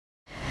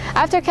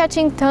After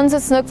catching tons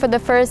of snook for the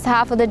first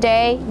half of the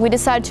day, we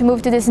decided to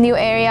move to this new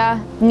area,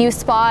 new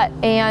spot,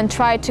 and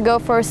try to go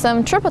for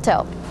some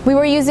tripletail. We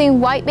were using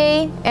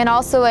whitebait and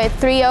also a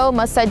 3/0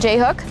 Mustad J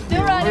hook.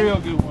 Still running. Real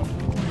good one.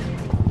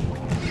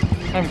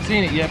 I haven't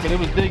seen it yet, but it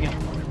was digging.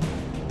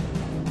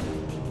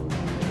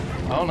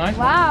 Oh, nice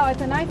one. Wow,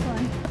 it's a nice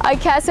one. I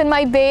casted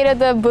my bait at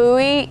the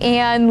buoy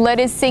and let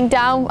it sink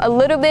down a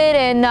little bit,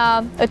 and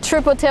a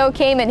tripletail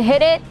came and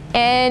hit it,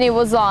 and it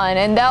was on.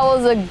 And that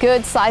was a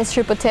good sized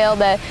tripletail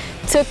that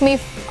took me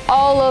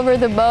all over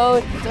the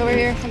boat. It's over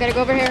here. I gotta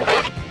go over here.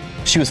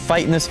 She was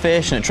fighting this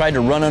fish, and it tried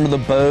to run under the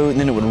boat, and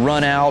then it would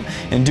run out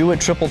and do what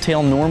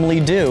tripletail normally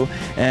do.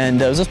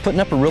 And I was just putting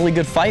up a really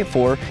good fight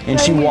for her, and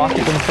she walked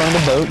it to the front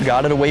of the boat,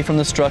 got it away from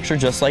the structure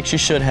just like she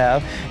should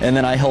have, and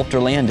then I helped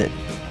her land it.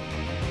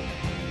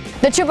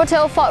 The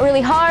tripletail fought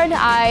really hard.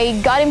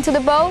 I got him to the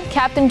boat.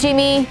 Captain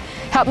Jimmy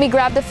helped me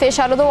grab the fish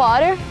out of the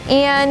water.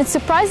 And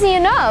surprisingly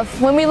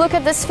enough, when we look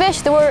at this fish,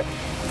 there were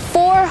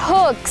 4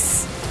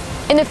 hooks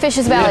in the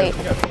fish's belly.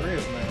 I got 3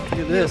 of them now. Look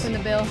at this. Open the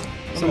bill.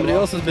 Somebody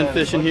else has been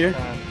fishing here.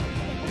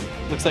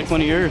 Looks like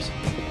one of yours.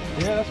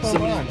 Yeah, that's one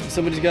of mine.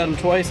 Somebody's got them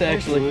twice,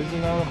 actually.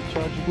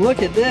 Luiza,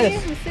 Look at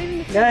this.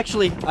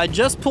 Actually, I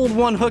just pulled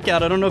one hook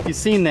out. I don't know if you've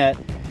seen that.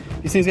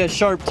 These things got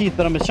sharp teeth,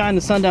 but I'm gonna shine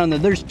the sun down there.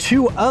 There's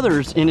 2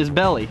 others in his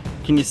belly.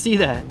 Can you see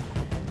that?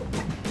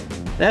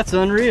 That's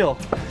unreal.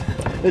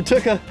 It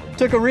took a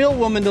real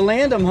woman to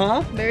land them,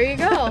 huh? There you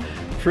go.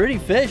 Pretty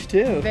fish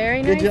too.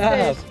 Very nice Good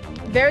job. fish.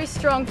 Very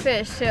strong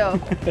fish too.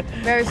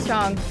 Very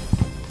strong.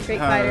 Great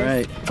fighters. All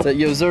right. It's that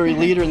Yozuri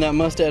leader and that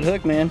Mustad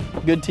hook, man.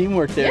 Good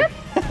teamwork there.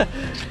 Yep.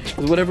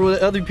 Whatever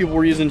the other people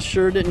were using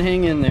sure didn't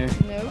hang in there.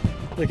 Nope.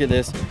 Look at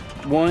this.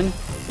 1,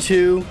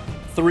 2,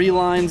 3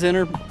 lines in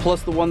her,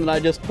 plus the one that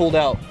I just pulled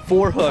out.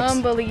 4 hooks.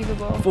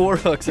 Unbelievable. 4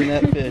 hooks in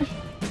that fish.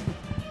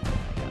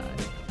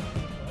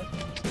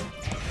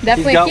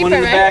 Definitely He's got keep one it,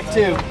 in the right? back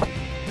too.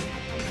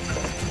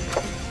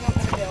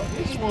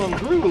 This one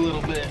grew a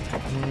little bit.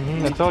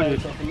 I told you,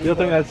 you'll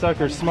think that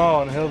sucker's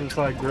small and he'll just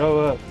like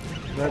grow up.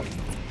 That's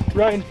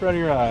right in front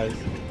of your eyes.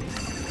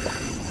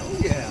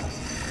 Yeah.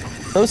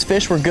 Those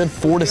fish were good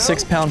 4 to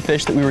 6 pound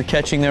fish that we were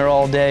catching there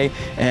all day,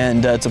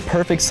 and it's a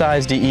perfect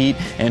size to eat.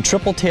 And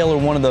tripletail are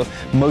one of the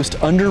most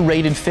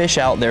underrated fish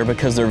out there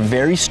because they're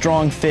very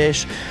strong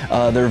fish,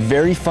 they're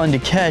very fun to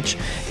catch,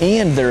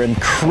 and they're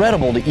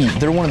incredible to eat.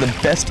 They're one of the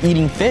best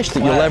eating fish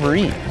that you'll ever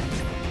eat.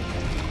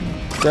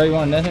 Gray, you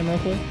want to net him real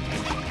quick?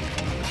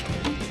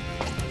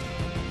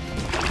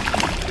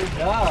 Good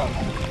job.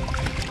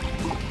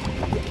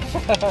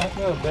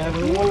 No bad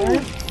little one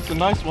there. It's a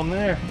nice one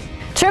there.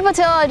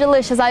 Tripletail are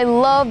delicious. I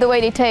love the way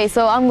they taste.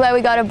 So I'm glad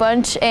we got a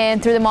bunch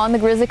and threw them on the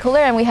grizzly cooler,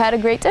 and we had a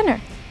great dinner.